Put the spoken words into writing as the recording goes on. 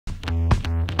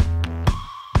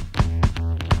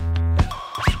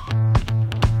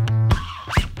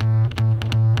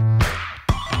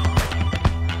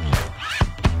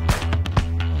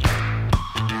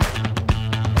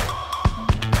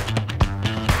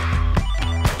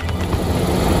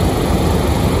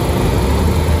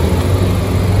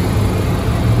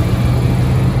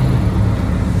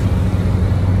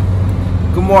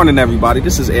morning, everybody.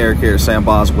 This is Eric here at Sam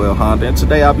Boswell Honda, and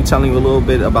today I'll be telling you a little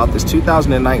bit about this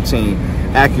 2019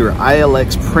 Acura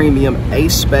ILX Premium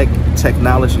A-Spec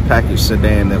technology package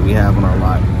sedan that we have on our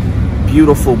lot.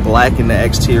 Beautiful black in the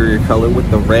exterior color with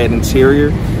the red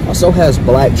interior. Also has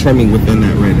black trimming within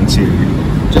that red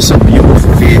interior. Just a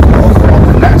beautiful vehicle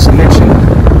overall, and not to mention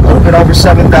a little bit over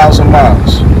 7,000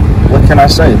 miles. What can I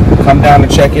say? Come down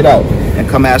and check it out, and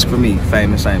come ask for me,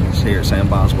 Famous Amos, here at Sam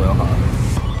Boswell Honda.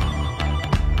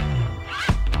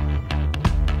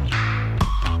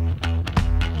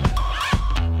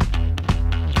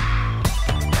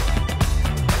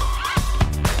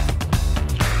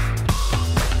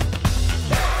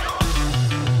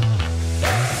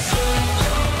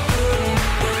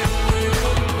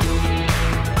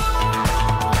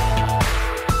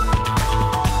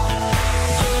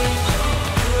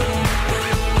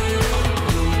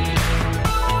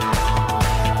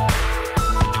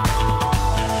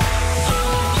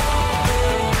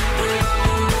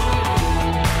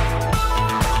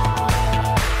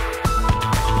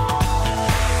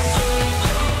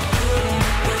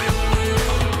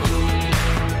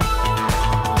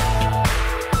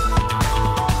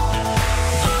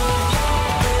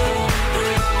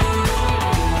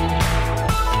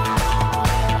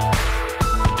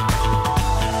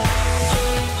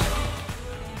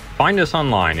 Find us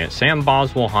online at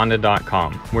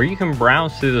samboswellhonda.com, where you can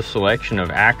browse through the selection of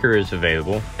Acuras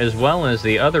available, as well as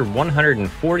the other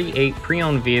 148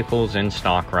 pre-owned vehicles in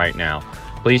stock right now.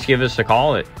 Please give us a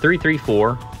call at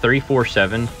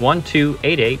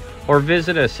 334-347-1288 or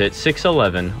visit us at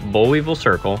 611 Boll Weevil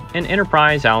Circle in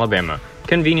Enterprise, Alabama,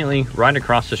 conveniently right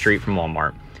across the street from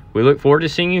Walmart. We look forward to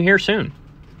seeing you here soon.